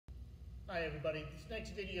Hi everybody, this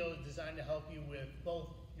next video is designed to help you with both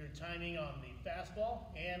your timing on the fastball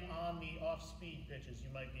and on the off-speed pitches you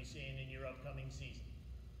might be seeing in your upcoming season.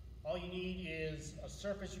 All you need is a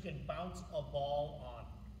surface you can bounce a ball on.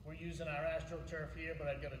 We're using our AstroTurf here, but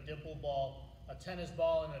I've got a dimple ball, a tennis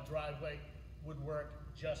ball, and a driveway would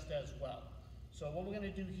work just as well. So what we're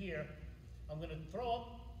going to do here, I'm going to throw up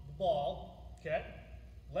the ball, okay,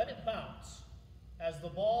 let it bounce. As the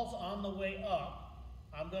ball's on the way up,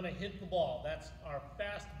 I'm going to hit the ball. That's our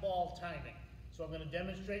fast ball timing. So I'm going to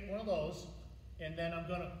demonstrate one of those, and then I'm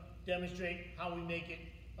going to demonstrate how we make it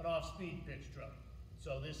an off-speed pitch drill.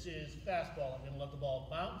 So this is fastball. I'm going to let the ball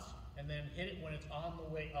bounce and then hit it when it's on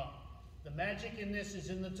the way up. The magic in this is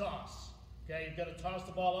in the toss. Okay, you've got to toss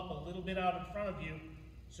the ball up a little bit out in front of you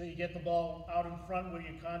so you get the ball out in front where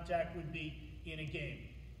your contact would be in a game.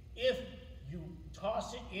 If you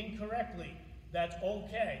toss it incorrectly, that's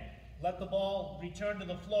okay. Let the ball return to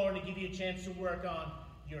the floor to give you a chance to work on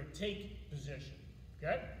your take position,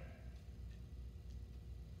 okay?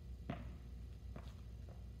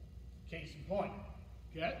 Case in point,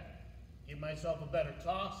 okay? Give myself a better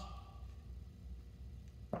toss.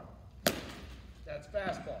 That's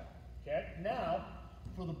fastball, okay? Now,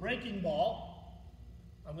 for the breaking ball,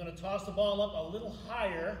 I'm gonna toss the ball up a little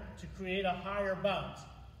higher to create a higher bounce.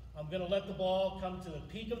 I'm gonna let the ball come to the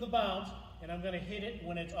peak of the bounce, and I'm going to hit it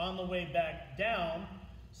when it's on the way back down,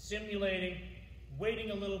 simulating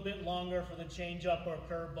waiting a little bit longer for the changeup or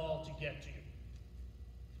curveball to get to you.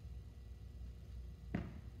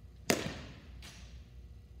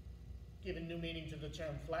 Giving new meaning to the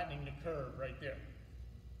term flattening the curve right there.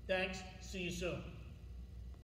 Thanks. See you soon.